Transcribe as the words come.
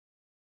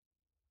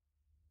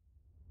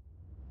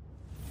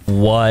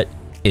What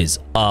is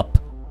up,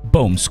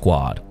 Boom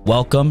Squad?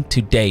 Welcome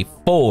to day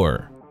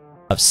 4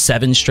 of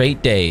 7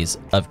 straight days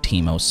of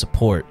Teemo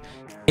support.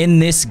 In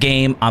this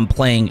game, I'm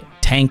playing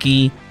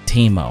Tanky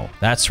Teemo.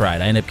 That's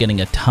right, I end up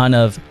getting a ton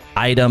of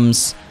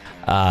items.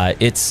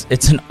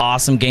 It's an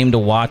awesome game to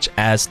watch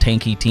as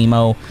Tanky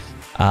Teemo.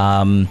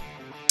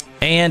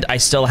 And I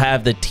still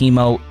have the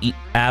Teemo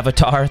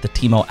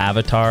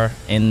avatar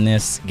in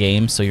this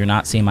game, so you're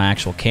not seeing my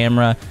actual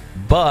camera.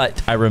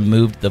 But I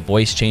removed the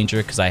voice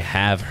changer because I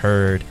have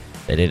heard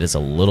that it is a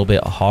little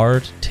bit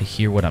hard to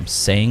hear what I'm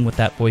saying with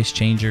that voice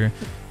changer.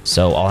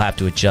 So I'll have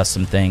to adjust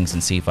some things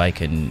and see if I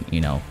can,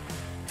 you know,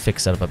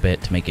 fix it up a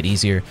bit to make it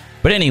easier.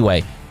 But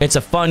anyway, it's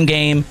a fun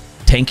game.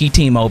 Tanky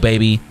Teemo,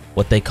 baby.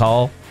 What they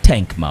call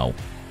Tankmo.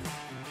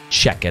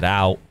 Check it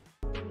out.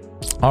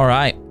 All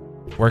right.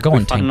 We're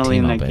going Tanky Teemo,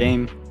 in the baby.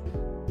 Game.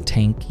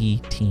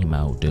 Tanky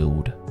Teemo,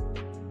 dude.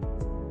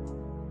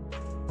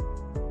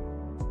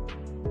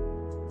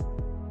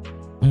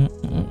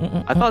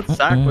 I thought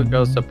Zach would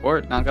go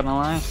support, not gonna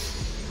lie.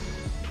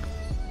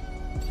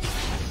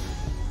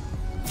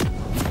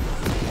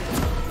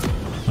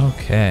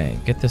 Okay,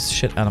 get this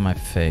shit out of my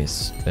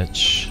face,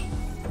 bitch.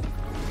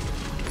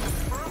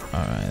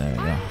 Alright, there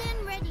we go.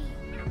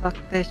 Fuck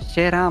this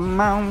shit,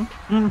 I'm out.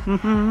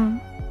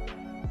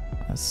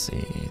 Let's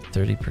see,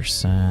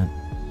 30%.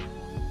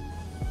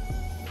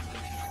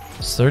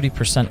 It's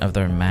 30% of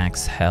their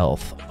max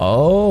health.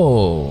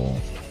 Oh,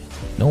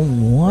 no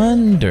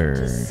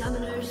wonder.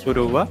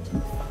 Voodoo what?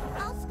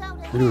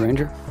 Voodoo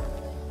Ranger?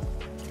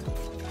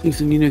 You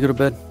need to go to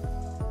bed.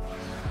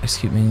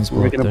 Excuse me,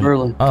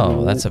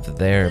 oh, that's up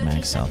there,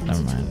 max health.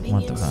 Never mind.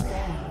 What the fuck?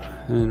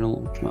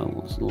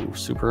 Well, it's a little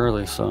super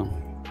early, so.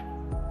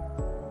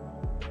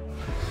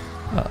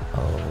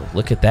 Uh-oh,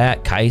 look at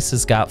that. Kais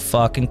has got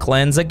fucking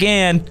cleanse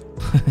again.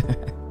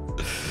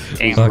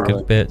 Damn,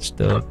 fucking bitch,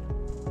 dude.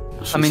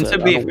 I mean, to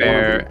be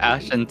fair,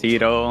 Ash and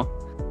Tito,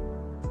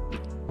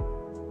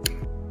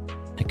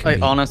 I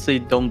honestly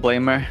don't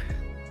blame her.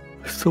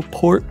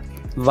 Support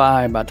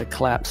vibe about to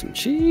clap some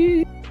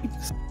cheese.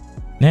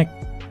 Nick,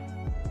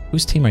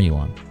 whose team are you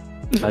on?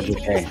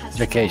 JK.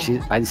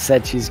 JK, I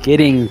said she's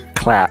getting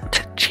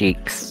clapped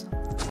cheeks.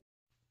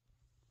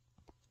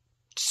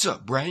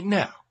 Sup right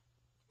now,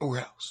 or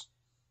else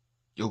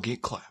you'll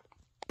get clapped.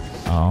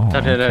 Oh,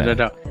 okay.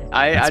 No.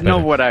 I know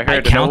what I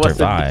heard. I counter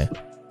Vi.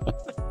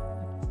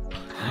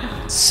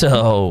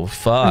 So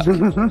fuck.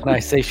 When I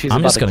say she's I'm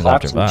about just to gonna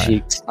clap go some after Vi.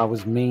 cheeks, I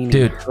was mean.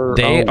 Dude, her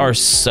they own. are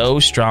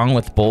so strong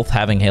with both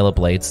having Halo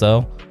Blades,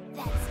 though.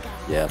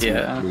 Yeah,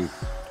 it's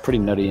pretty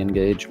nutty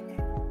engage.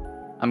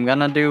 I'm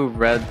gonna do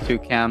red 2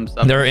 camps.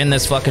 They're in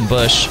this fucking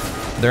bush.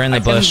 They're in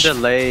the bush. Can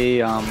delay.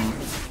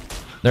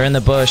 They're in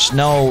the bush.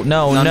 No.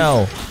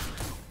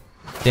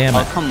 Damn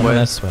it! Come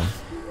this way.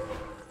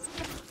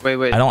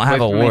 Wait. I don't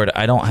have a ward.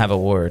 I don't have a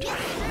ward.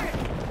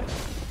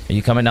 Are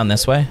you coming down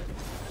this way?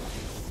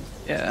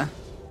 Yeah.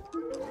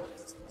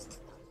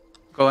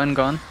 Go in.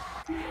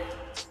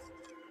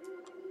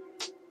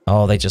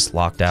 Oh, they just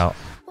locked out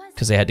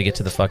because they had to get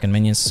to the fucking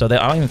minions. So I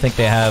don't even think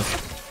they have.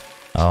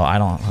 Oh, I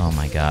don't. Oh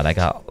my god,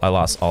 I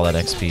lost all that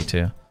XP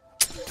too.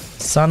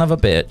 Son of a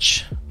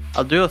bitch.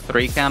 I'll do a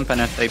 3 camp,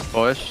 and if they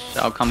push,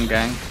 I'll come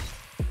gang.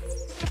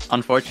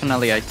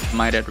 Unfortunately, I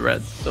smited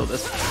red, so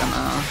this is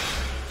gonna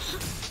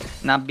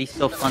not be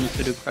so fun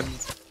to do.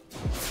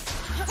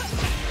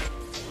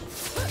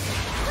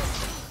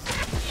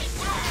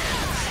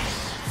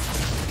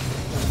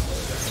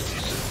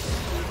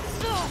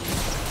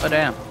 Oh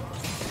damn.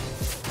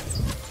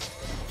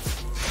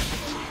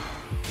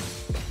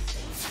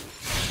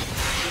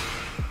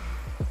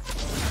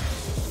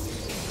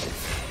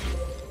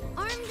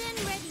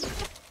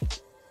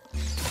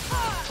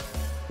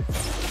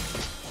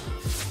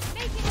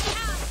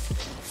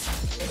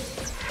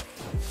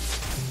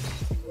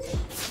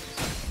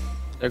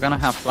 They're gonna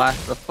have flash,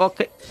 but fuck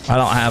it. I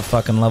don't have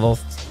fucking level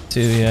 2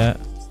 yet.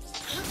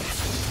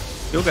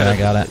 You'll get it. I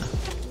got it.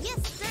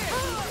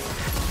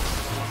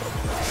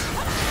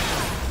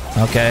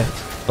 Okay,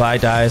 Vi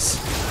dies.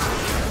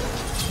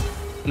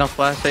 No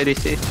flash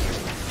ADC.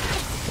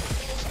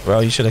 Bro,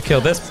 you should have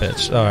killed this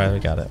bitch. Alright, we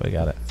got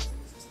it.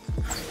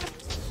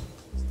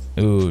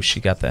 Ooh, she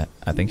got that.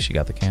 I think she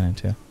got the cannon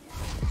too.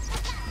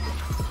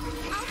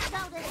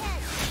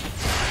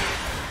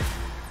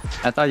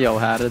 I thought y'all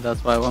had it,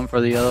 that's why I went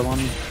for the other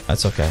one.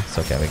 That's okay. It's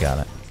okay. We got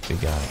it.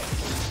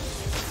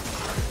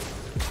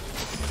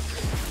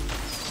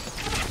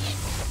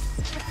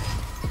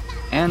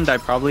 And I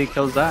probably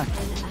killed Zach.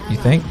 You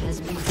think?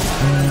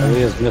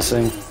 Leah's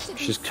missing.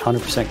 She's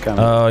 100%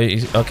 coming. Oh,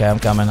 okay. I'm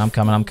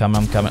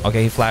coming.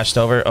 Okay, he flashed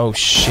over. Oh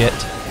shit.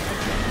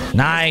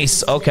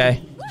 Nice.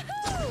 Okay.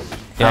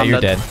 Yeah,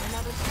 you're dead.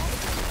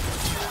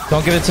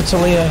 Don't give it to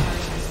Talia.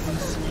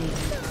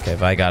 Okay,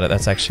 Vi got it.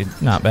 That's actually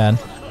not bad.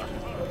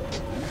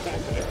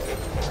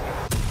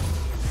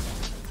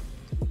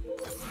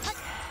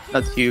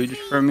 That's huge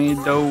for me,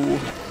 though.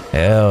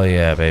 Hell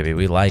yeah, baby.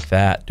 We like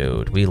that,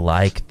 dude.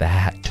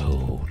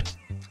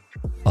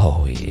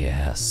 Oh,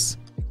 yes.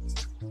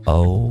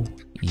 Oh,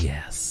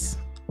 yes.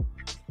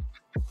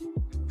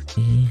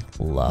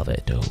 Love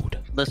it, dude.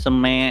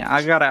 Listen, man,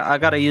 I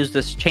gotta use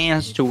this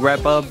chance to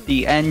rev up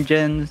the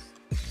engines.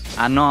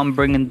 I know I'm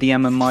bringing the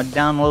MMR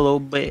down a little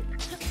bit,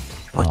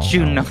 but Oh,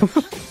 you no. know.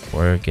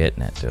 We're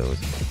getting it, dude.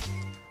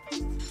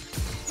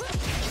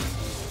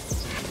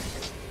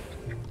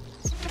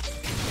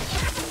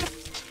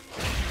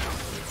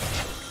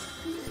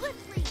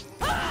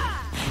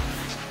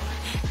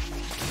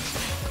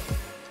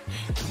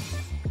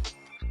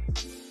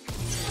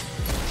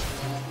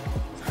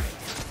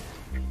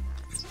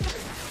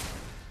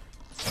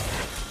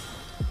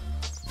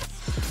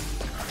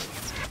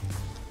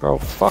 Bro,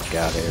 fuck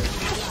out here.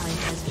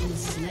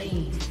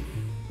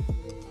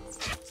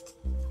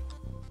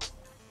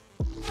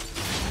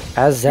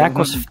 As Zach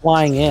was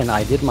flying in,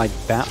 I did my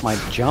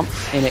jump,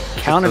 and it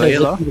counted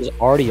as if he was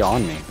already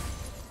on me.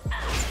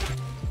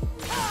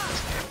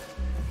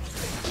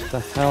 What the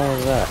hell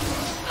is that?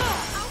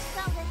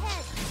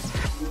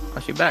 Oh,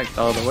 she backed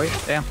all the way.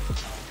 Damn.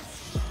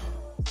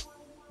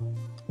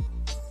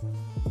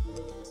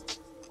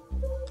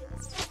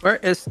 Where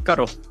is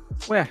Scuttle?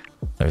 Where?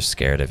 They're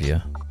scared of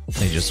you.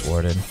 They just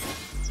warded.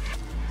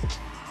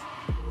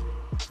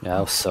 Yeah, that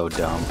was so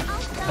dumb.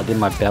 I did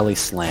my belly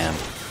slam,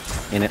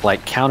 and it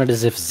like counted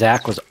as if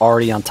Zach was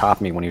already on top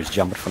of me when he was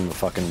jumping from the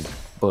fucking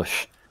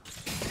bush.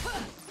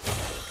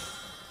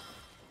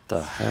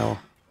 The hell?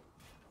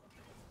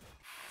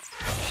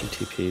 She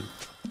TP'd.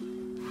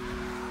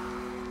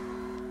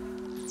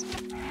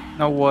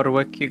 No,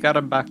 Warwick, you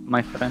gotta back,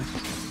 my friend.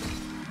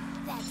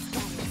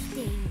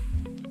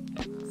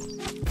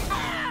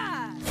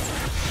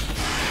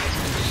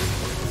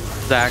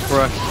 Zach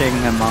rushing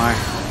MR.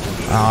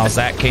 Oh,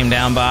 Zach came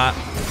down bot.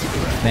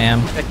 Damn.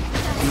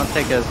 I'm gonna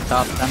take his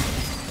top then.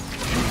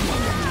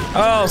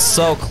 Oh,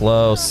 so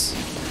close.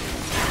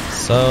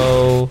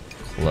 So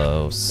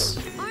close.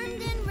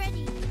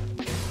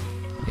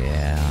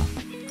 Yeah.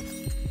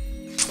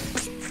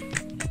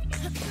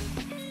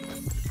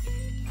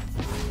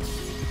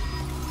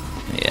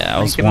 Yeah,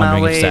 I was Making my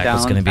wondering if way Zach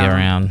was going to be downtown.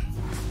 around.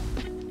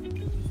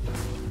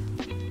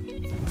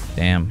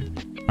 Damn.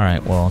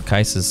 Alright, well,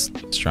 Kais is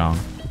strong.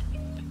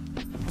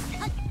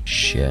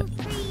 Shit.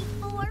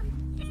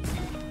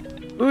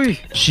 Ooh.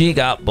 She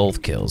got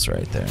both kills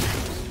right there.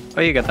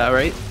 Oh, you got that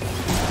right?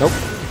 Nope.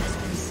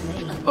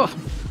 Oh.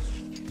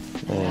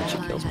 And she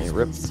kills me.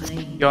 Rip.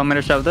 You want me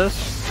to shove this?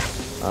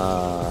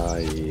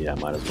 Yeah,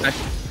 might as well.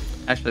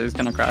 Actually, it's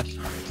gonna crash.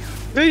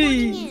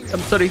 Hey, I'm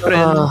sorry,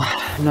 friend.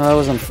 No, that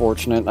was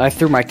unfortunate. I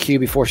threw my Q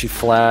before she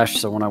flashed,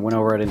 so when I went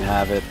over, I didn't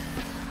have it.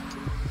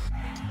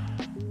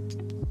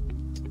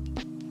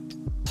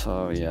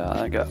 So yeah,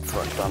 I got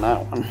fucked on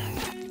that one.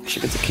 She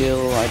gets a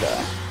kill, I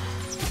die.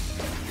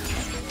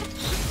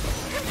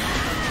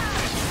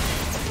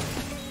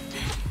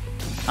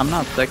 I'm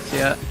not 6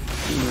 yet.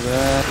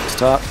 Zach's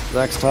top.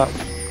 Zach's top.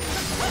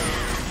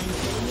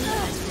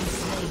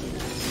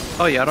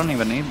 Oh yeah, I don't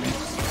even need me.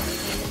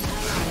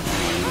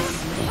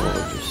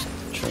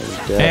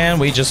 And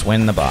we just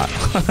win the bot.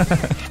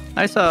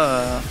 Nice,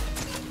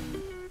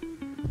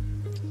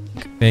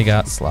 They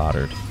got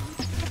slaughtered.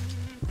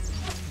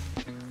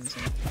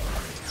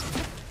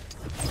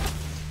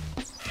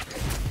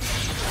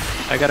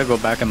 I gotta go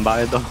back and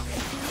buy it though.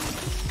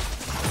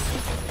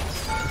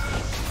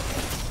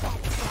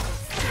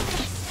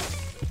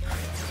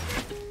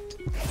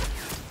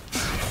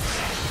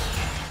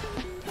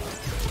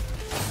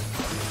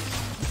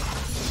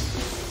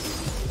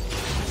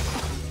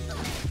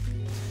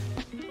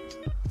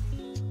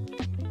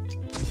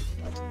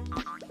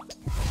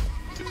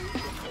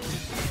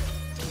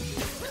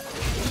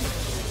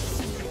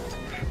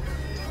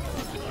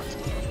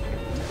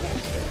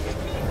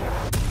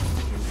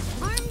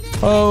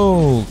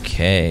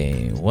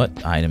 Okay, what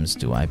items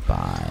do I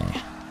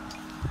buy?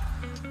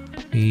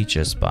 We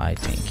just buy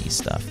Tanky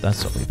stuff.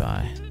 That's what we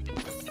buy.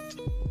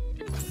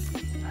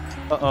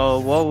 Uh-oh,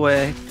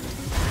 Warwick.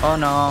 Oh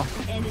no.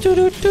 Do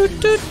do do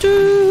do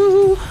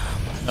do.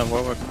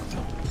 Warwick.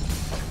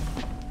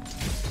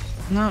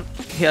 No,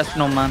 he has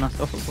no mana,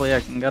 so hopefully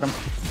I can get him.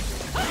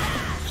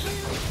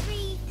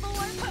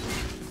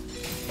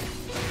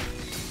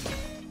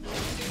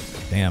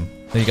 Damn,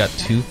 you got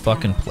 2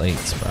 fucking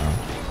plates, bro.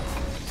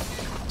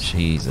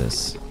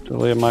 Jesus.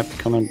 Julia might be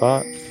coming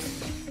back.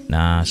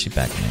 Nah, she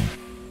back in.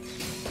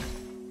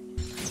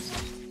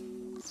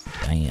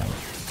 Damn.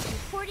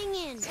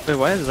 Wait,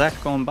 why is Zach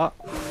going bot?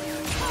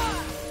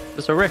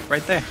 There's a rift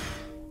right there.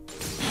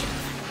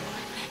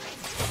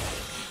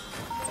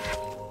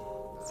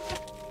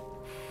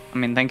 I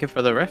mean, thank you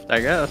for the rift,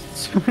 I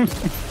guess.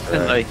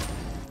 Like,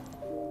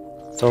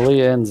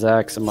 Talia and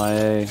Zach's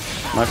MIA.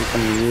 Might be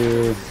coming to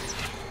you.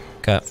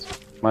 Cut.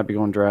 Might be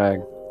going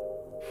drag.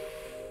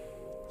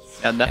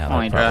 yeah,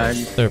 definitely drag.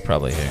 They're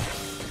probably here.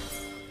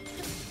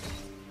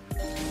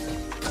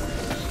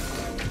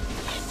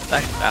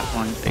 Zach's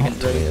definitely taking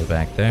drag. Talia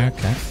back there.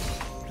 Okay.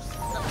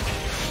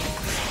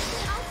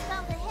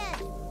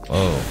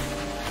 Whoa.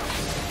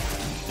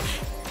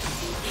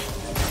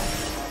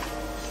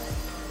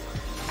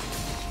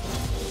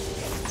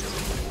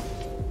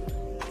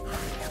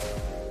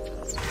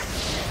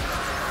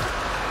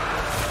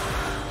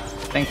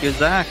 Thank you,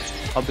 Zach.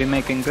 I'll be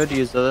making good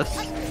use of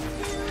this.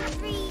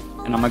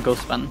 And I'm gonna go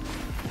spend.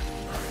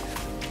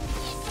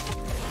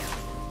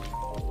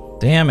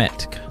 Damn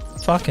it.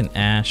 Fucking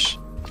Ash.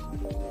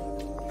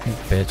 You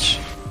bitch.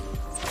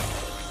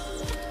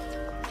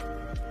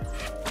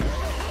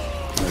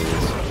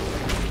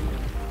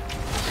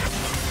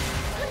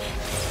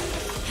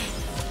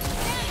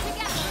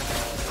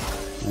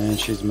 And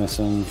she's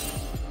missing.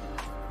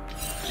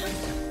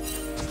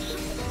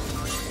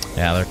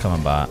 Yeah, they're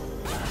coming bot.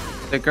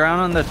 Stick around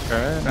on the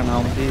turret and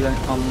I'll be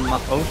on my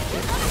post.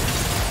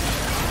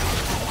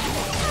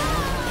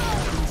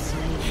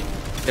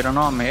 Get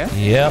on me, yeah?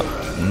 Yep,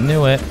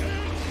 knew it.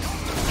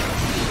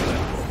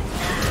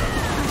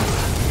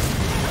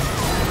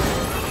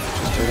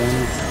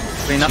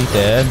 Clean up. She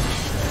did.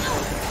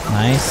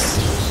 Nice.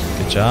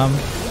 Good job.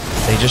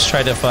 They just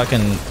tried to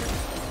fucking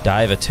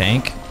dive a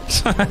tank.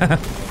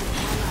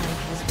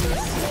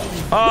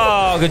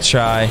 Oh, good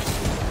try.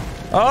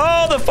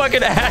 Oh, the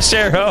fucking Ash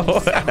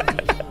arrow.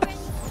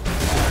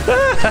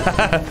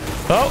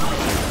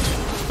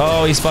 Oh.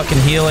 Oh, he's fucking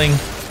healing.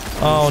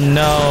 Oh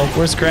no.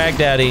 Where's Greg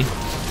Daddy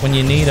when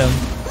you need him?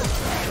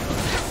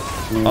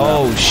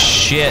 Oh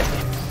shit.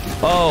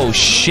 Oh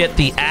shit,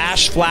 the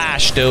Ash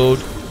flash, dude.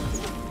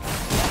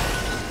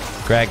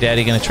 Greg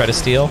Daddy gonna try to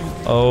steal?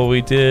 Oh,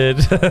 we did.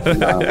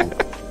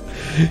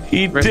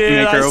 He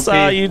did. I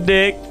saw you,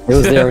 Nick. It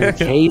was there in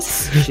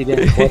case she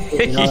didn't flip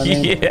it, you know what I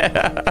mean?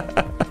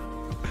 Yeah.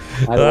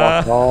 I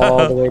walked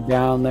all the way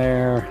down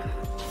there.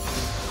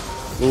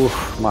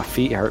 Oof, my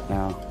feet hurt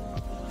now.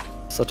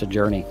 Such a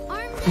journey.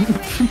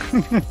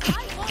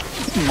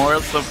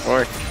 Moral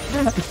support.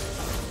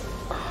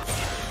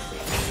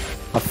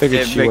 I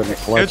figured Yeah, she wouldn't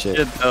clutch good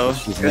it. shit, though.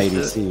 She's an Good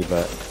ADC,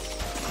 but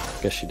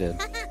I guess she did.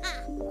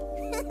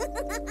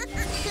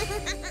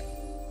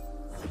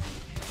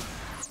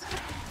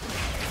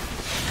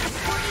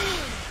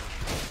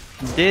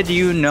 Did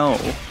you know?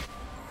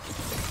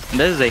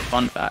 This is a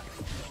fun fact.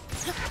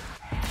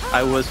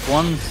 I was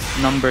once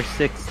number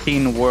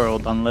 16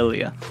 world on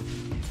Lilia.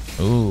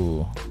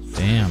 Ooh,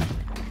 damn.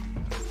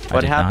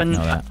 What happened?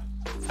 Know that.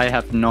 I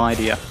have no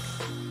idea.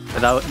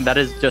 That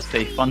is just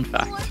a fun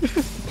fact.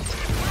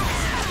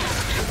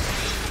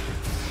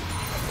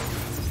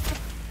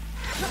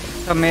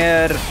 Come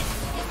here.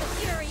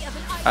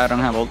 I don't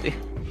have ulti.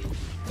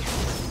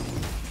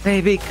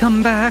 Baby,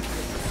 come back.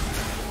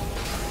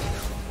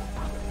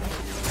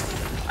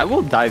 I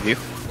will dive you.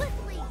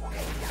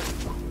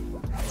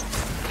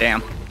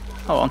 Damn.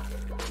 Hold on.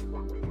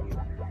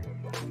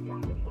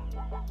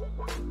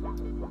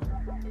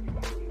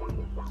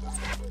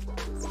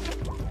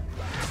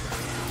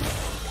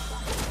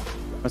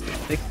 Was it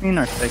 16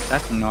 or 6? I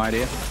have no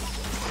idea.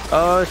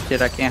 Oh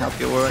shit, I can't help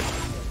you, Warwick.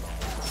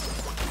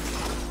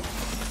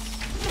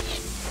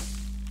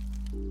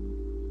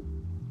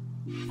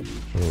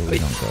 Ooh, we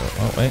don't go.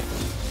 Oh, wait.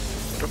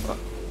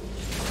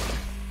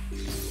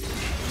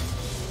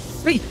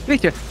 Wait.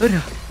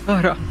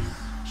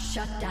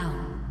 Shut down.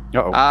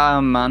 Uh-oh.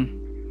 Ah, man.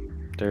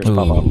 There's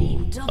Papa.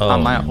 Oh,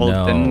 my ult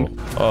no. didn't-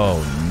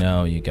 Oh,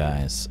 no, you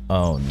guys.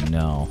 Oh,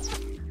 no.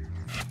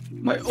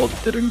 My ult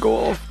didn't go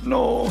off,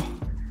 no.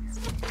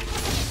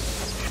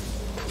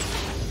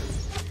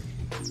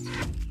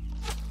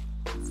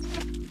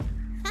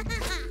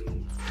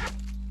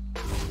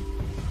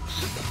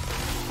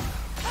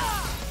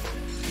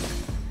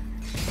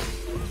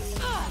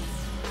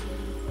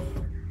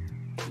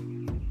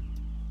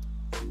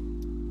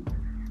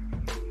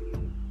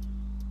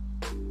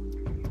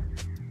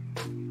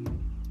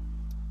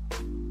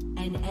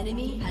 An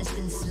enemy has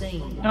been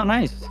slain. Oh,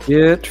 nice.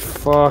 Get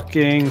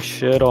fucking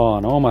shit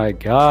on. Oh my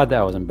god,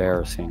 that was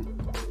embarrassing.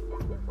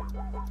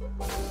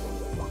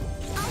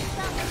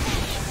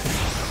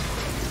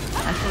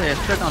 Actually, I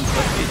should on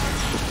Pussy.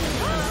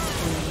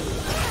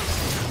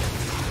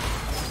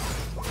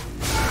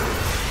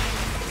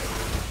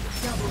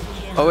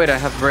 Oh wait, I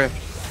have Rift.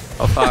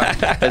 Oh fuck.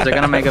 Is it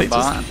gonna make a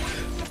bot?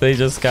 They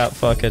just got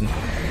fucking...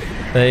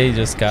 They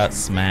just got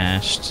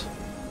smashed.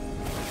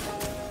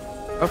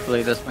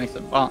 Hopefully this makes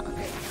a bot.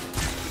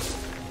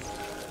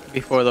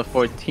 Before the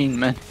 14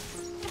 minutes.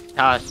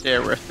 Ah shit,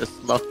 Rift is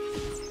slow.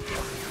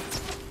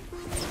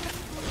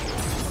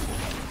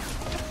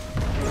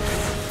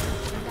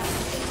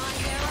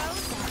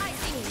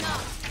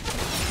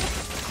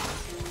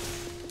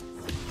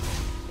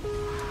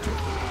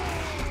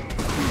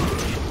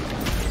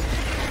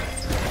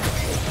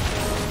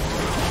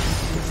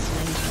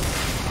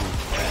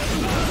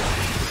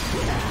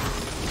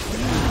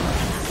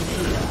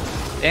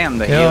 Damn,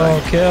 the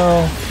healing.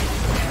 Kill.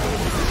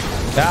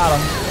 Got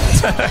him.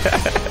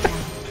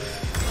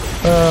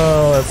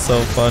 Oh, that's so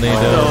funny, dude.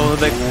 Oh,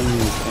 the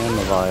And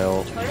the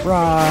vial.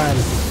 Run!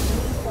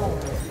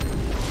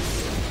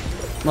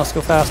 Must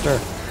go faster.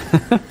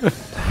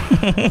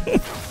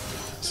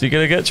 She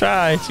gonna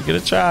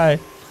try.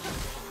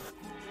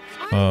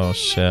 Oh,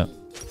 shit.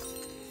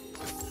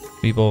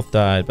 We both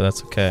died, but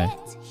that's okay.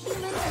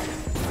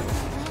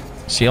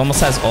 She almost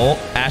has ult.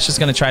 Ash is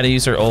gonna try to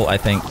use her ult, I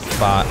think.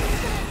 Bot.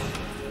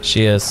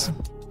 She is.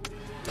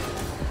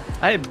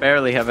 I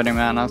barely have any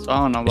mana, so I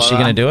don't know about Is she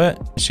gonna do it?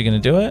 Is she gonna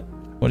do it?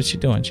 What is she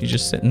doing? She's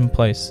just sitting in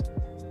place.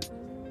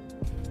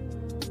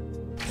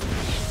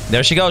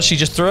 There she goes. She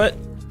just threw it.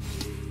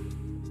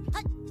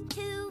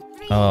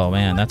 Oh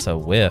man, that's a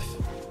whiff.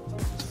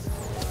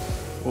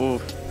 Ooh.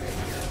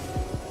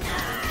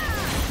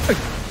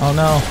 Oh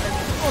no.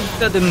 Oh,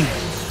 that didn't.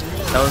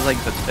 That was like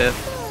the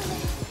 5th.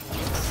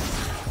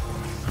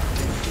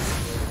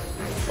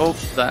 Oh,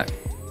 Zach.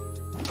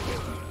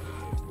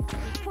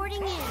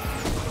 Reporting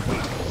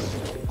in.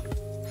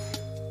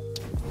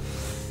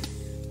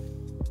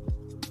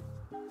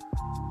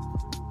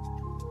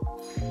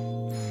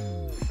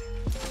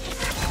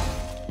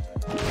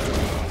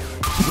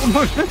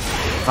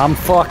 I'm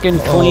fucking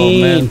Oh,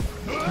 clean. man.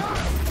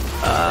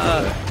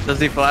 Does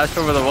he flash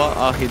over the wall?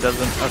 Oh, he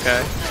doesn't.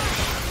 Okay.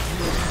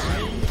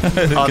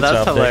 Good Oh,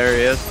 that's job, Nick.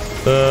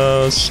 hilarious.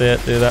 Oh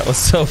shit, dude, that was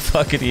so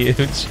fucking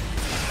huge.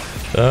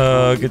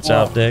 Oh, good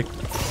job, Nick.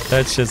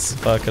 That's just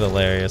fucking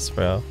hilarious,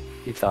 bro.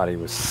 He thought he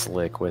was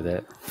slick with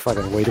it.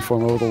 Fucking waited for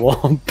him over the wall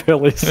and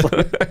Billy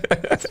slipped.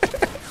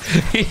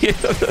 Yeah,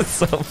 that's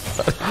so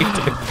funny,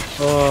 dude.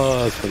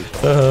 Oh, that's pretty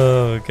funny.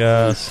 Oh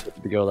gosh. It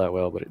didn't go that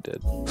well, but it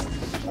did.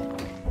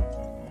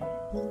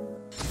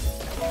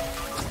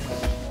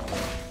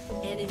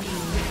 Enemy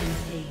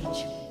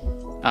rampage.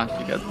 Ah,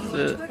 she got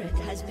Your it. turret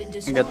has been She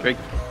destroyed. got Drake.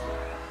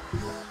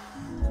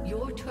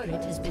 Your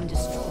turret has been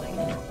destroyed.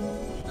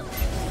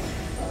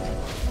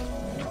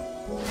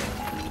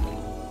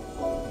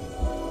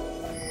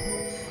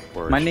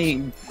 Might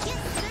need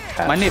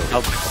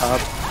help up.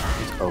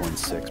 He's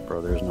 0-6,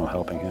 bro. There's no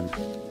helping him.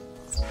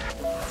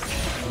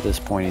 At this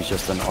point, he's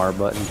just an R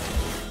button.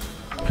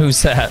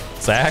 Who's that?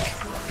 Zach?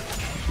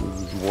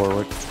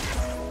 Warwick.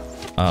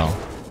 Oh.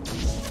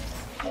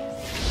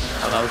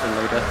 Oh, that was a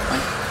low death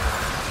point.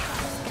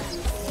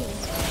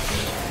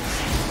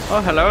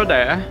 Oh, hello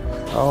there.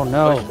 Oh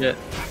no. Oh shit.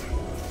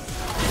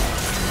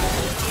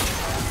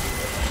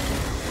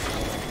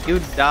 You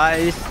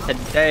dies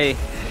today.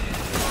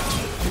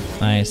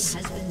 Nice.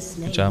 Has been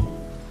slain. Good job.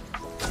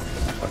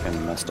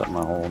 Fucking messed up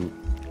my whole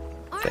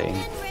thing.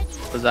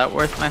 Was that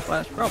worth my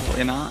flash?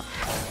 Probably not.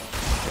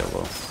 Yeah,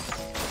 well.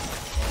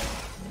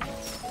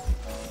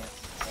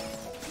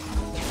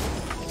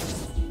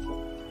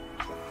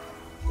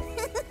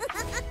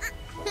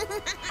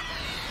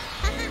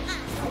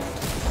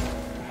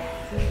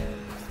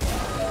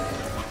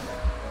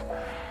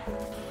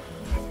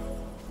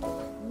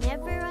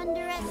 Never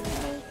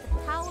underestimate the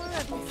power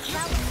of the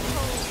South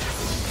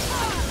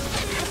Pole.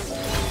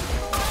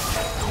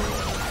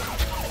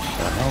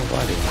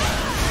 Nobody.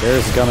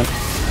 There's coming.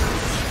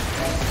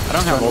 I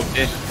don't have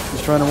ulti.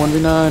 He's trying to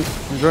 1v9.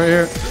 He's right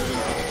here.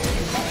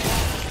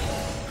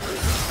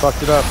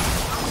 Fucked it up.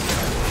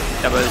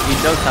 Yeah, but he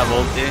does have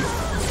ulti.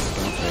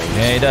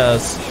 Yeah, he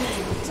does.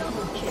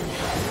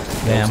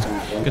 Damn.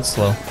 Good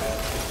slow.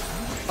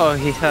 Oh,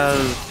 he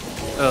has.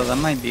 Oh, that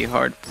might be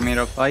hard for me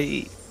to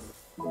fight.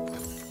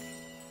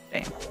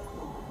 Damn.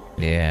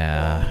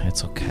 Yeah,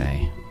 it's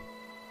okay.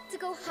 To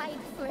go hide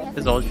forever.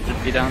 His ult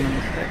should be down in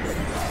the stick.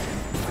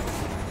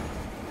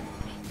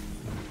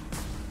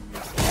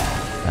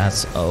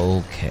 That's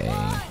okay.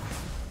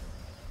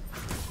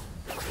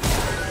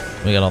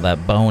 We got all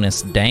that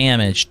bonus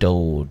damage,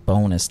 dude.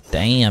 Bonus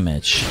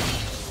damage.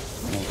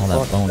 All that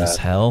Fuck bonus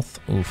that. health.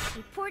 Oof.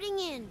 Reporting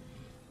in.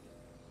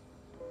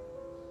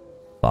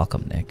 Fuck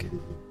him, Nick.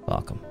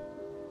 Fuck him.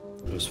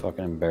 Just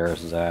fucking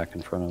embarrassed Zach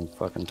in front of the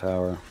fucking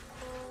tower.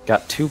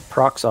 Got 2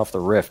 procs off the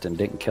rift and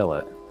didn't kill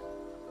it.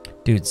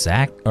 Dude,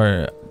 Zach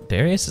or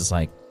Darius is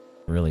like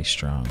really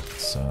strong,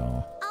 so.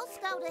 I'll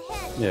scout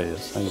ahead. Yeah, he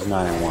is. He's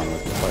 9-1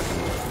 with the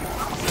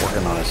fucking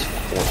working on his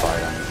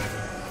 4-5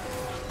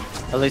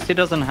 on. At least he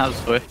doesn't have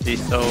Swifty,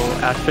 so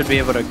Ash should be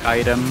able to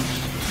guide him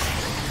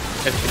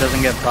if he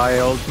doesn't get by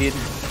ultied.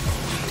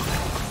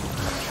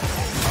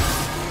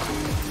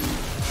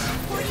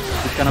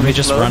 He's gonna Let me be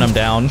just slow. run him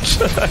down.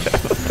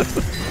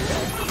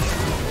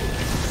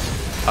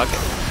 Okay.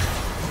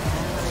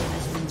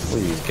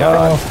 Please,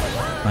 God.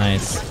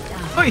 Nice.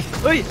 Oi,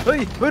 oi,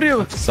 oi, what are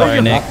you?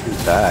 Sorry, Nick.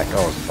 He's back.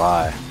 Oh,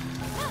 bye.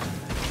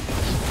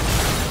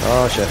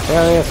 Oh, shit.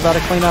 Yeah, it's about to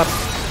clean up.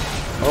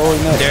 Oh,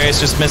 he missed. Darius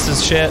just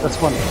misses shit. That's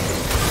one.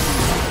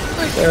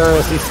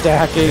 Darius, he's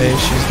stacking. Okay,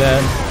 she's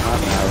dead.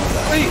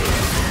 Wait.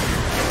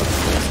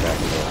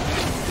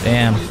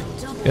 Damn.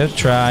 Good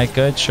try,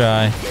 good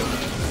try.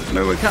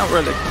 No, we can't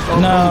really. Oh,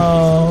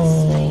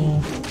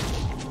 No.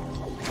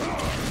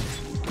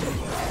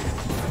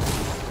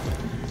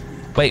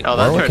 Wait, Oh,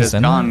 that Warwick turret is is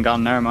in gone, there?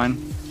 gone, never mind.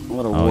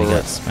 What a Oh, he got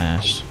Warwick.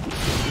 smashed.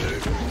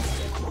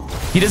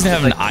 He doesn't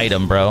have an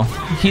item, bro.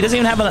 He doesn't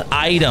even have an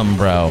item,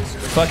 bro.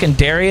 Fucking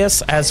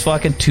Darius has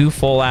fucking 2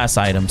 full ass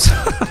items.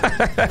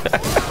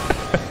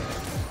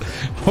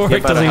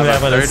 Warwick better doesn't even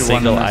have have a a third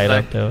single one in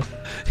item, this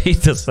dude. He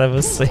doesn't have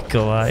a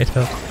single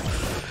item.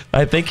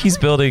 I think he's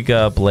building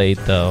a blade,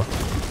 though.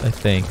 I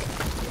think.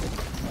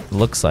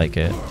 Looks like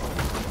it.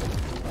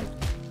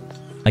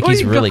 Like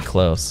he's Oh, you really got-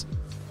 close.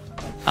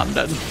 I'm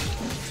dead.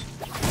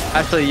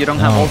 Actually, you don't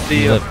have Oh,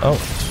 ulti. you live- oh.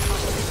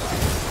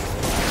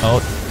 Oh,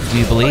 Do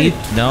you bleed?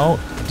 No.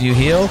 Do you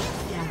heal?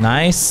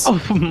 Nice.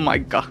 Oh my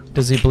god.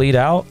 Does he bleed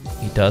out?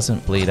 He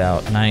doesn't bleed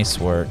out. Nice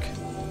work.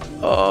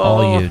 Oh.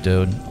 All you,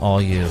 dude.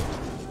 All you.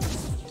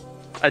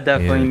 I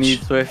definitely Huge. need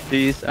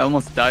Swifties. I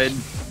almost died.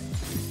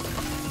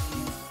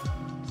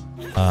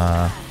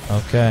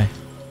 Okay.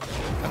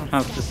 I don't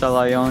have to sell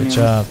Ionian. Good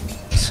job.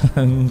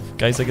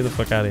 Guys, get the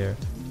fuck out of here.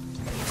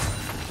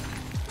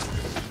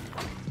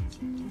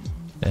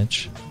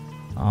 Bitch.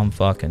 I'm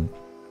fucking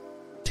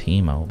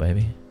Teemo,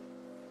 baby.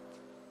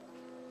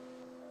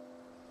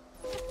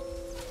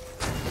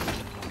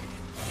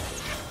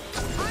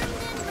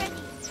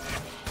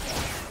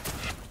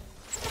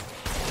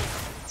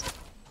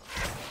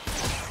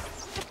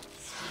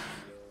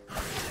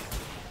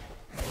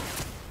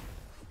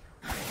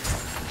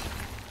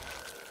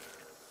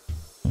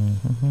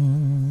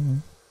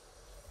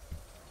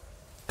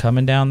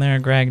 Coming down there,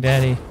 Greg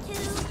Daddy.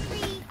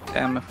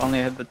 Damn, if only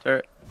I had the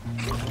turret.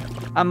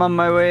 I'm on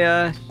my way,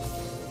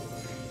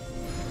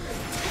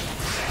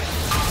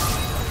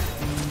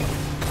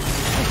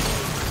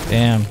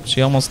 Damn,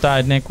 she almost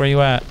died, Nick. Where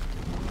you at?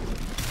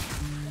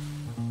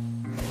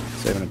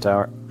 Saving a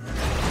tower.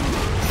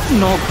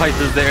 No Kai's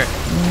is there.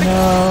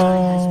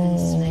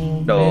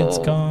 No. No. It's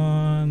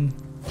gone.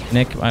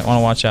 Nick, might want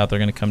to watch out. They're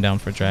going to come down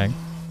for drag.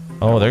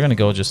 Oh, they're going to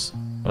go just...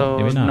 Oh, So,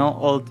 maybe not. no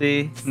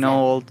ulti.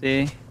 No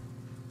ulti.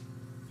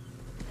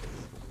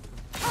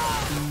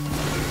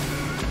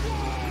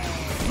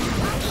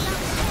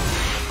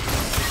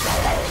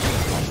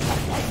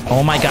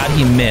 Oh my god,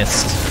 he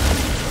missed.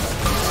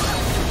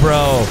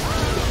 Bro,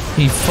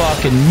 he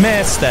fucking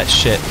missed that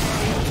shit.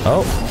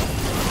 Oh.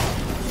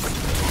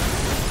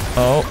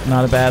 Oh,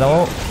 not a bad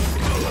ult.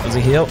 Does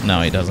he heal?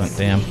 No, he doesn't.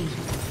 Damn.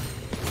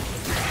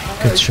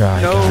 Good try,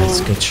 No.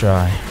 guys. Good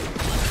try.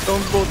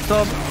 Don't go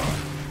top.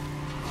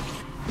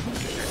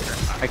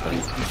 I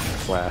can't.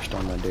 Flashed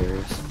on my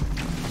Darius.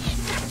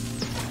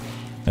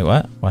 Wait,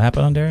 what? What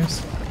happened on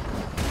Darius?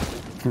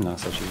 No,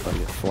 so she's about to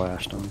get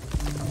flashed on.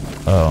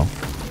 Oh.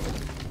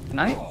 Can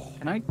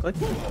I click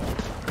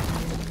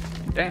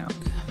it? Damn.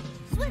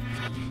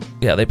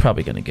 Yeah, they're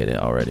probably gonna get it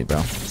already,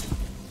 bro.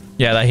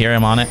 Yeah, I hear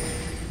him on it.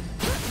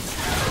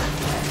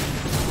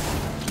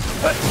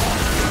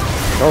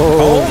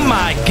 Oh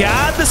my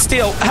god, the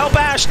steal. Help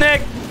Ash,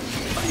 Nick!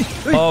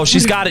 Oh,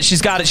 she's got it.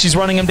 She's got it. She's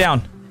running him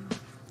down.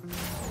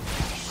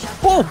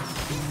 Whoa!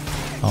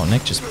 Oh,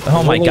 Nick just...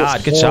 Oh my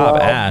god, good job,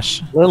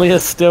 Ash.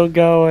 Lilia's still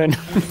going.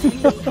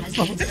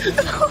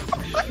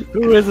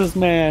 Who is this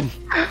man?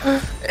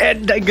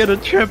 And I get a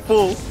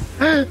triple.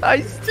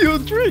 I still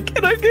drink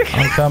and I get.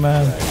 I'm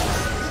coming.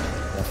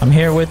 I'm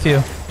here with you.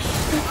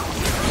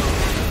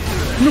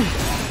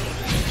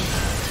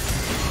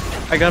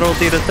 I got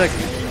ulti in a sec.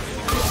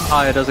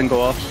 Ah, it doesn't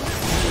go off.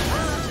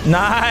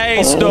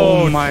 Nice, dude.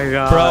 Oh my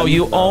god. Bro,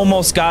 you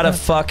almost got a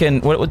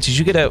fucking... What did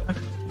you get a...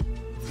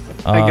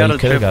 Oh, I got you a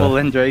coulda triple got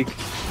in Drake.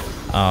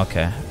 Oh,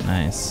 okay,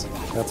 nice.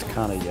 That's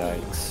kind of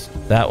yikes.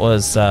 That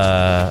was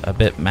a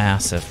bit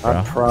massive, bro.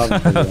 I'd probably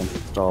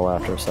uninstall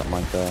after something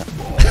like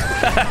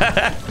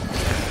that.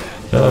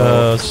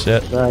 Oh,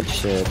 shit. That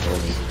shit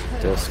was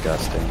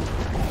disgusting.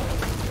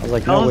 I was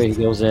like, no way he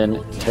goes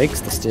in,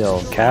 takes the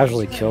steal,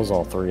 casually kills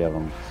all three of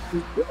them.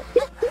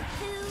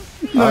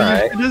 No,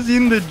 Alright. you should have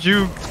seen the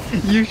jukes.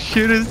 You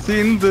should have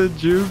seen the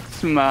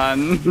jukes,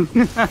 man.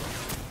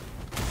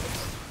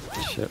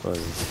 Shit was...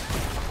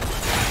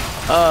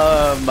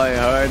 My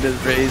heart is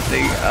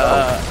racing.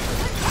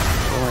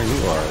 Where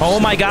you are. Oh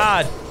my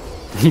god.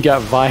 He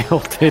got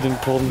vi-ulted and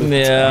pulled him to the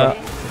Yeah.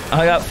 tower.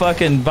 I got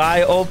fucking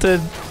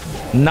vi-ulted,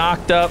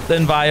 knocked up,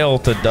 then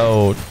vi-ulted,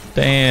 dude.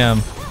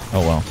 Damn.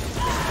 Oh well.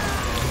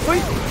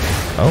 Wait.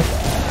 Oh.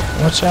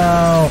 Watch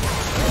out.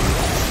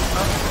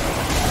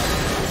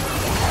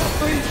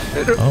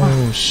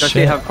 Oh Does she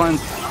shit. have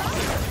cleanse?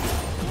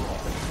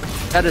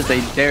 That is a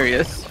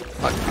Darius.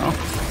 Fuck no.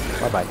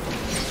 Bye-bye.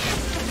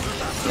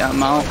 Yeah,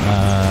 I'm out.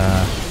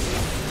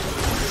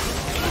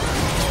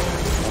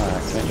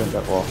 Alright, can't jump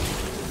that wall.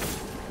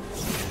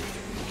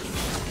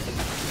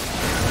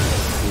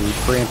 He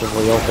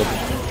preemptively ulted.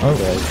 Oh.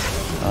 Okay.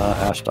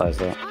 Ash dies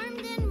though.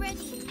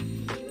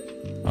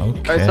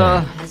 Okay. I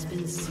saw. Has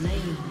been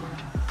slain.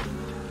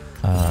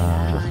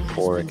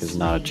 Oric is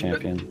not a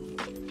champion.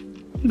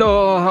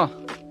 No.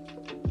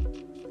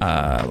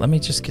 Let me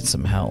just get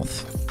some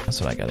health. That's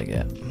what I gotta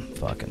get.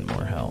 Fucking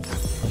more health.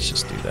 Let's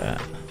just do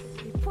that.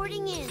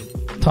 Reporting in.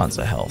 Tons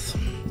of health.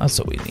 That's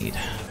what we need.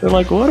 They're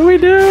like, what do we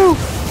do?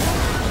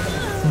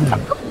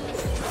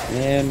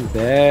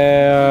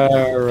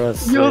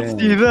 Embarrassing. You'll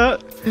see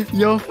that.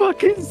 You'll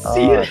fucking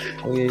see it.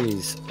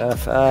 Please,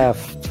 FF.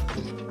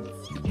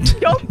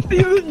 Y'all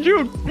see the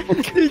juke.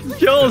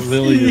 Y'all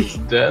see.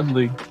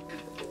 Deadly.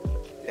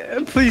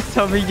 Please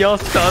tell me y'all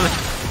saw it.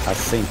 I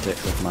synced it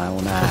with my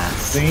own eyes.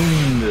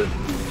 Seen it.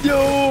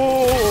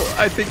 Yo,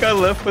 I think I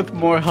left with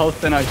more health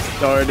than I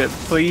started.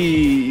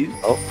 Please.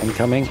 Oh,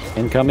 incoming,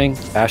 incoming.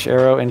 Ash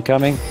arrow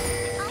incoming.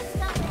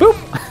 Boop!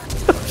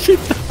 She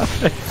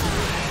died.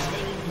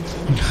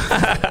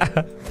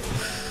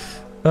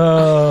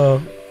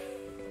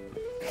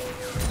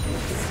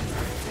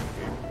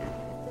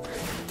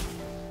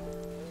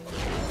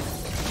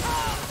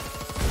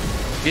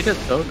 He did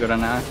so good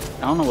on Ash.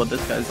 I don't know what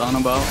this guy's on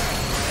about.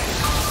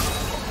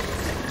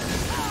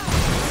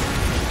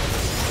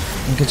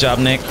 Good job,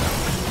 Nick.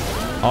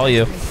 All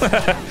you.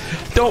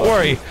 Don't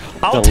worry.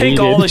 I'll take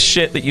all the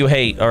shit that you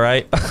hate,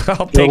 alright?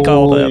 I'll take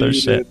all the other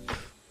shit.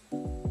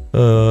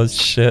 Oh,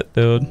 shit,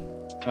 dude.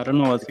 I don't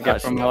know what to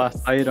get from my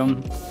last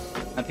item.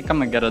 I think I'm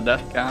gonna get a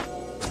death cap.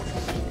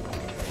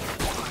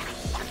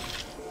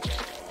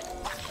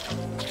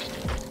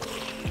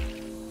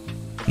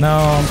 No,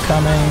 I'm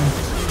coming.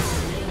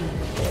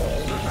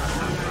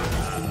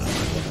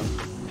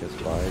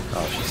 Just like,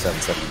 oh, she's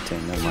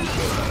 717. Never mind.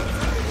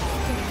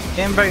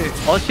 Amber,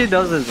 all she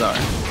does is R.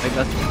 Like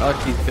that's all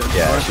she's good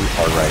Yeah, for. she's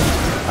hard right.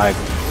 I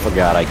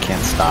forgot I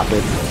can't stop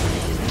it.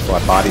 So I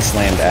body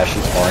slammed as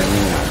she's harding me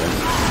and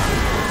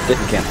I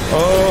didn't cancel.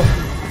 Oh.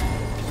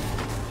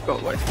 Go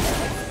away.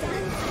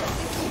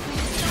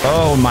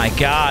 Oh my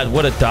god,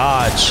 what a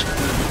dodge.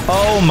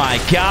 Oh my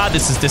god,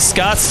 this is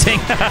disgusting.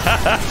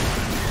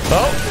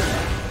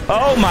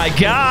 Oh my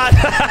god.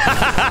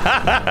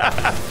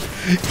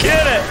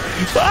 Get it.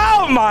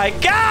 Oh my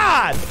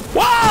god.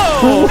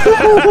 Whoa.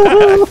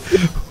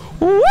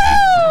 Woo.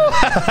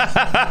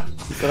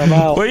 I'm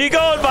out. Where you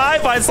going,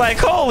 Vibe? It's like,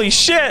 holy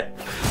shit.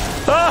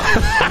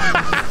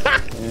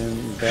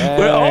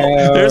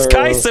 Oh, there's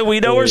Kaisa. We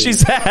know where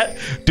she's at.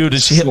 Dude,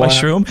 did she hit my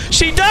shroom?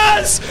 She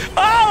does!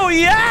 Oh,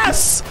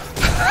 yes!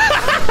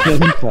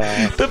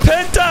 The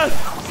Penta!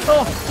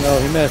 Oh, no,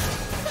 he missed.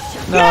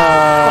 No!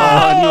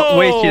 No!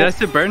 Wait, she dies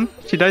to burn?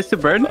 She dies to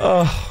burn?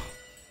 Oh.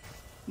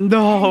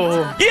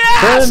 No!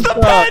 Yes! The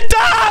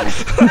Penta!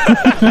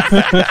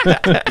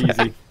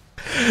 Easy.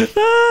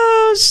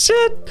 Oh,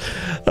 shit.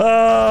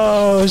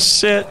 Oh,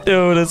 shit,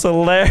 dude. It's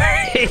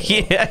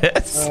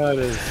hilarious. That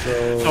is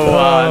so...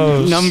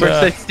 Oh, number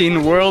shit.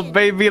 16 world,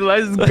 baby.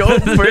 Let's go.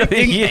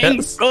 Freaking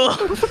Yes. ankle.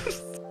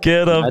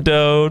 Get him,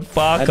 dude. I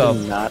Fuck did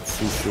him. not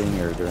see seeing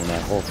her during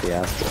that whole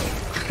fiasco.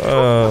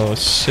 Oh,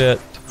 shit.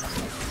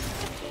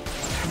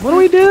 What do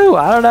we do?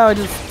 I don't know. I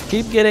just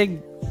keep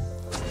getting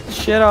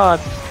shit on.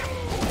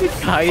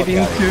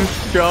 Hiding too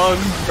strong,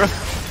 bro.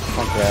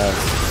 Fuck out.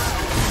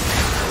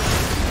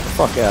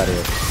 Fuck out of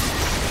here.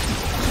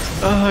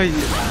 Oh, yeah.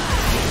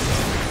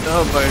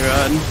 Oh my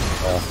god.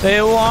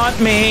 They want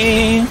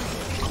me.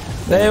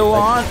 They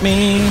want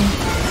me.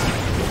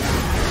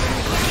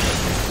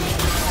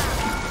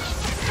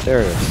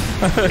 There it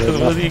is.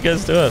 What are you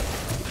guys doing?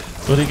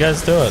 What are you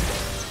guys doing?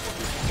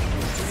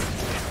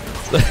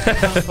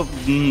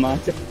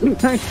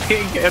 I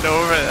can't get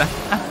over that.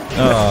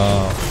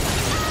 Oh.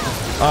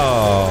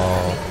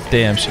 Oh.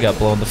 Damn, she got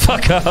blown the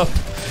fuck up.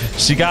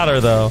 She got her,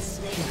 though.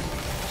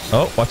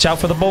 Oh, watch out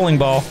for the bowling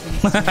ball.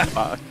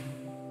 Fuck.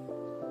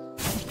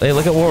 Hey,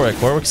 look at Warwick.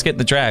 Warwick's getting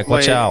the drag.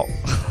 Watch Wait. out.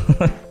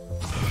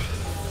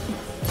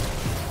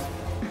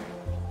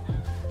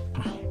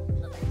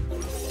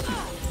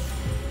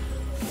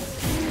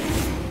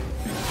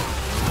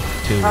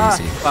 Too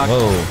easy. Fuck.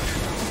 Whoa.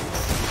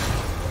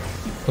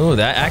 Oh,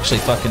 that actually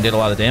fucking did a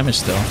lot of damage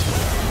still.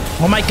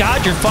 Oh my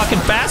god, you're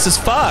fucking fast as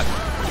fuck.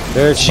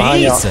 There's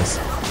Jesus.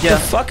 Yeah.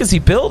 The fuck is he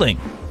building?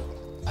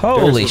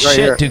 Holy There's right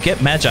shit, here. dude,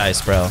 get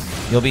Magi's, bro.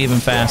 You'll be even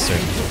faster.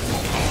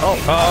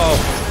 Oh.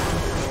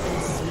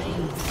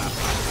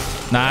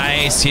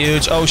 Nice,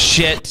 huge. Oh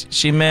shit,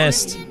 she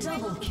missed.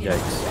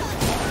 Yikes.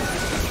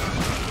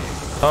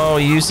 Oh,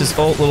 he used his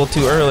ult a little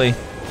too early.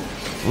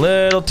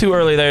 Little too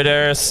early there,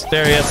 Darius.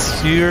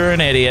 Darius, you're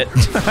an idiot.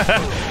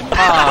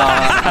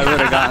 I would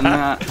have gotten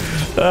that.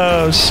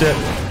 Oh shit.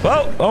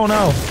 Whoa, oh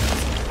no.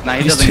 Nah,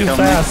 he He's doesn't too kill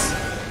fast.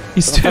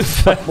 He's too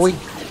fast. Boy.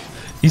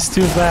 He's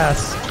too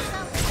fast.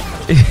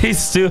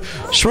 He's too...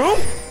 Shroom?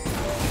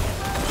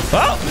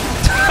 Oh!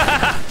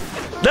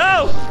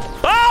 No!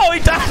 Oh, he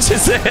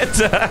dodges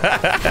it!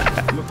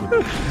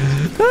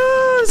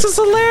 Oh, this is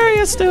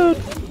hilarious, dude.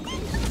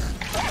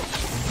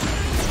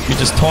 You're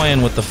just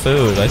toying with the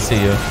food. I see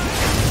you.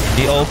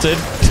 He ulted.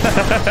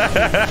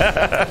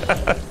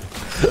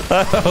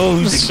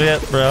 Oh,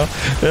 shit, bro.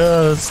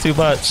 Oh, that's too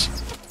much.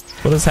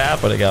 What is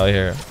happening out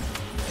here?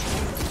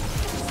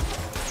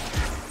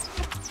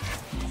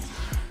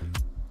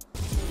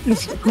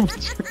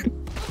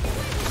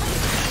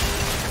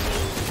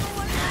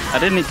 I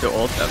didn't need to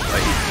ult that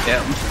fight.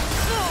 Yeah.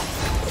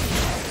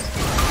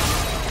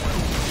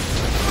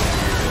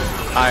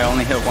 I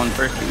only hit one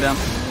person them.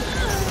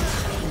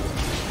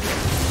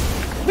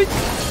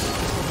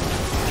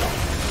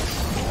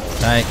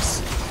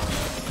 Nice.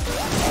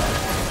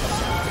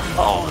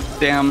 Oh,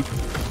 damn.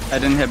 I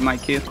didn't hit my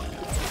Q.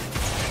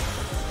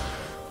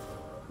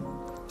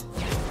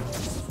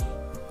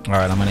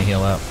 Alright, I'm gonna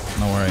heal up.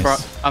 No worries. Bro,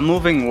 I'm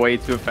moving way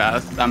too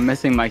fast. I'm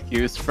missing my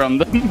Qs from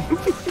them.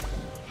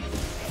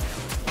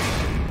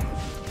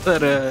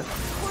 But,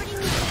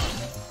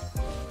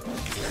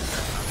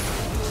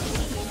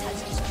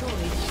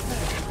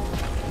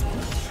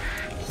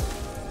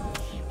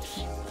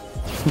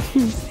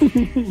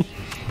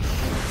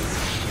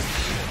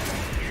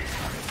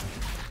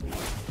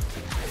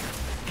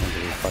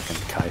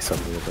 Fucking Kai'Sa a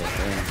little bit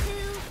there.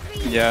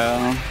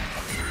 yeah.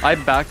 I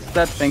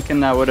backstepped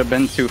thinking I would have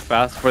been too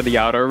fast for the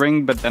outer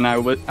ring, but then I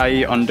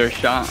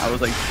undershot. I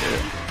was like,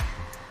 shit.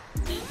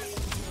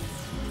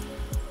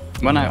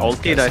 When I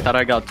ultied, I thought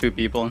I got 2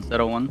 people instead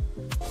of 1.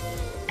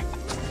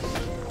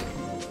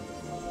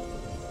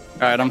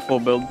 Alright, I'm full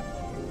build.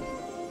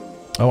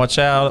 Oh, watch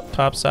out.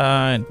 Top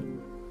side.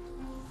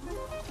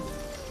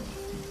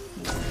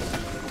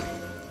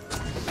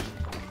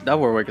 That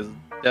Warwick is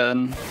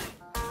dead.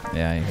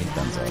 Yeah, he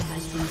guns up.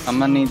 I'm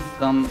gonna need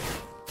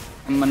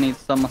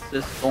some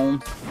assist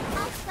homes.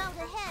 Hostiles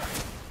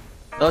ahead.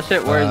 Oh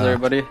shit, where is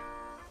everybody?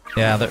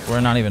 Yeah,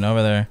 we're not even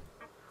over there.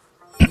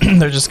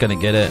 They're just gonna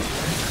get it.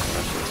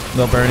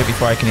 They'll burn it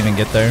before I can even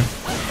get there.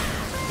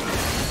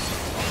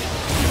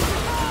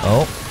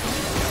 Oh.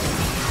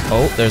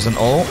 Oh, there's an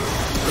ult.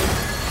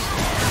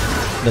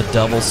 The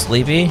double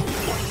sleepy.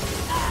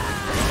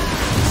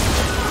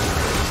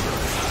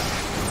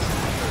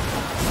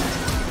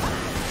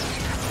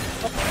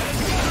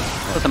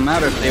 Doesn't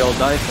matter if they all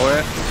die for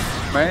it,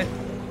 right?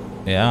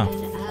 Yeah,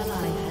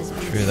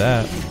 true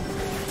that.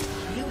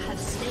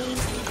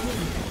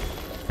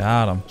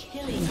 Got him.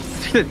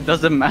 It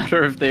doesn't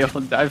matter if they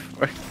all die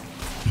for it.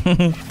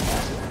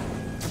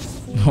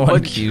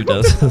 One Q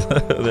does.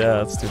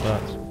 Yeah, that's too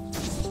much.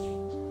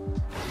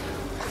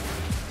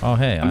 Oh,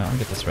 hey, I'll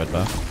get this red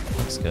buff.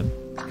 Looks good.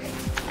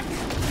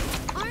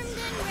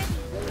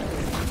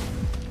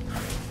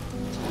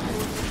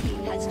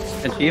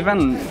 And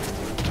even,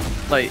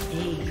 like...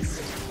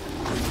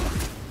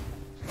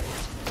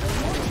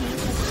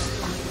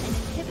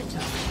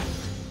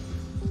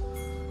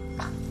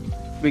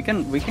 We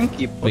can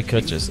keep pushing. We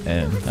could just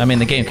end. I mean,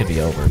 the game could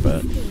be over,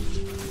 but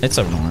it's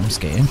a Norms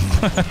game.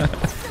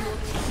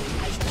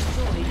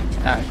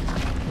 Alright.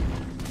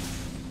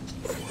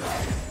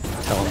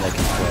 Tell them they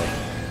can play.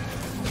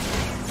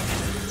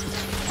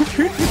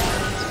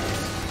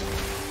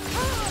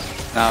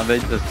 Nah, they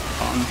just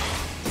spawn.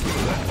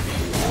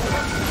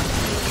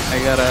 I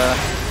gotta...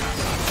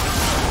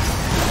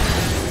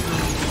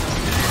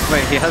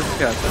 Wait, he has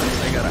 2 items.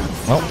 I gotta...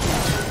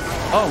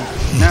 Oh,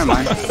 never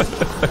mind.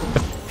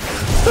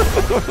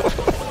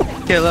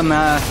 Kill him,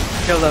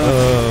 kill him.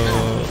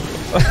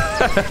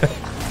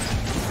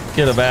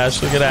 Get him,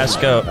 Ash. Look at Ash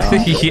go.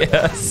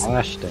 Yes.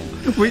 Flash down.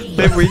 Did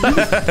we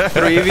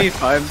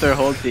 3v5 their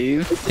whole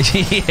team?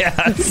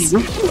 Yes.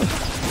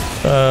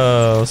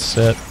 Oh,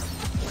 shit.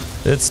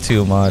 It's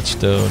too much,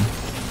 dude.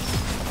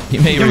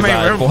 You may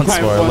revive once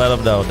more. Let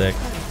him know, Nick.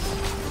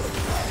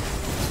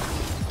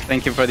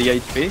 Thank you for the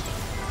HP.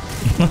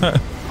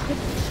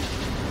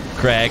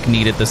 Greg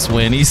needed this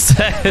win, he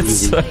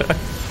says.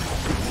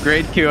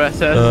 Great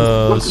QSS.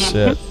 Oh,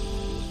 shit.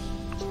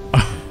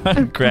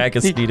 Greg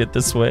has needed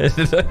this win.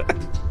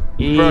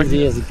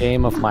 Easiest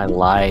game of my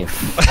life.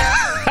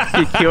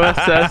 He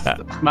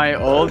QSS'd my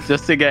ult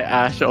just to get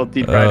Ash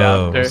ulted right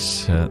after.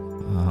 Shit.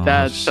 Oh,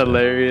 That's shit.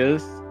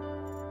 hilarious.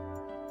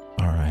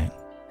 Alright.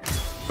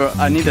 Bro,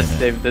 I need to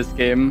save this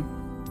game.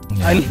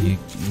 Yeah,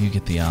 you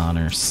get the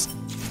honors.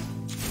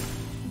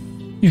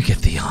 You get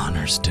the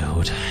honors,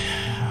 dude.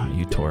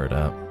 You tore it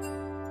up.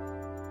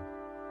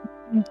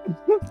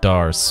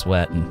 Dar's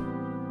sweating.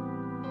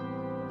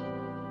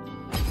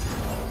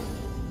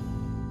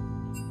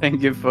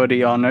 Thank you for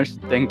the honors.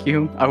 Thank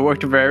you. I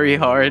worked very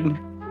hard.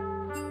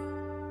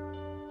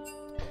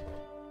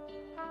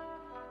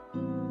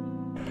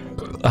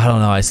 I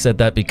don't know. I said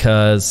that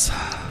because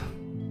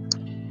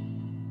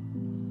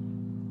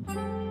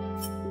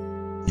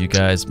you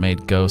guys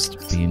made Ghost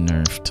be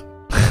nerfed.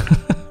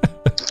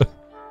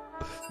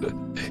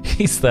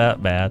 He's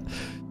that bad.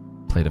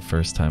 Played a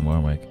first-time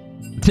Warwick.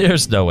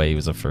 There's no way he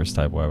was a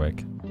first-time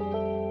Warwick.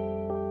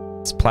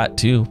 It's Plat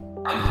 2.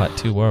 Plat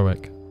 2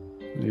 Warwick.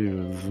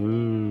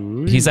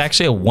 He's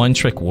actually a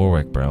one-trick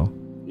Warwick, bro.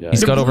 Yeah.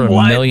 He's got over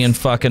 1 million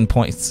fucking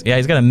points. Yeah,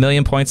 he's got 1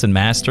 million points in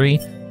Mastery.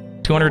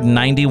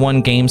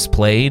 291 games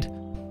played.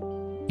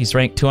 He's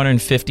ranked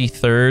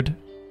 253rd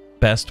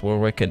best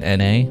Warwick in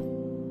NA.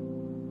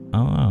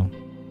 Oh, wow.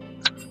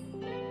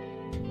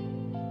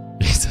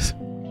 Jesus.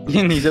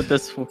 You needed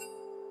this.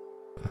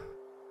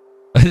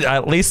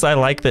 At least I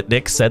like that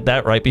Nick said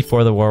that right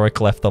before the Warwick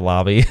left the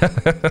lobby.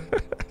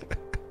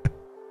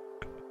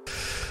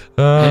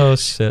 Oh,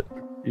 shit.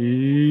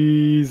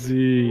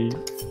 Easy.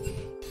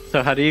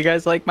 So how do you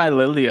guys like my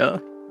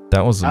Lilia?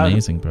 That was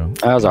amazing, bro.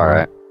 That was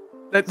alright.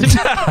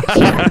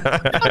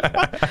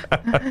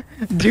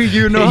 Do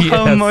you know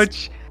how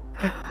much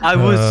I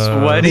was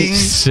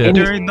sweating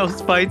during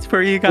those fights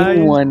for you guys?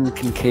 Anyone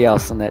can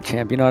chaos on that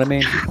champ, you know what I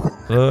mean?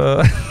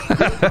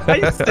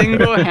 I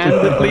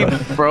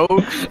single-handedly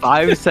broke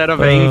 5 set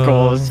of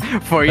ankles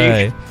for you.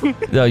 Hey.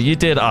 No, you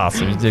did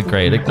awesome. You did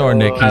great. Ignore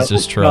Nick. He's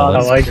just trolling. I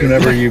like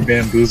whenever you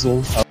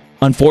bamboozle.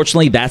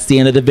 Unfortunately, that's the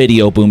end of the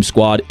video, Boom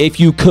Squad. If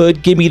you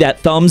could, give me that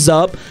thumbs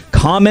up,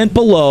 comment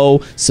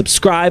below,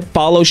 subscribe,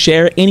 follow,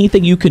 share,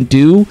 anything you can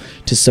do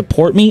to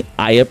support me.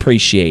 I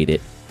appreciate it.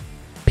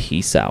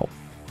 Peace out.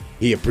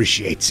 He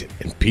appreciates it.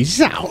 And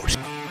peace out.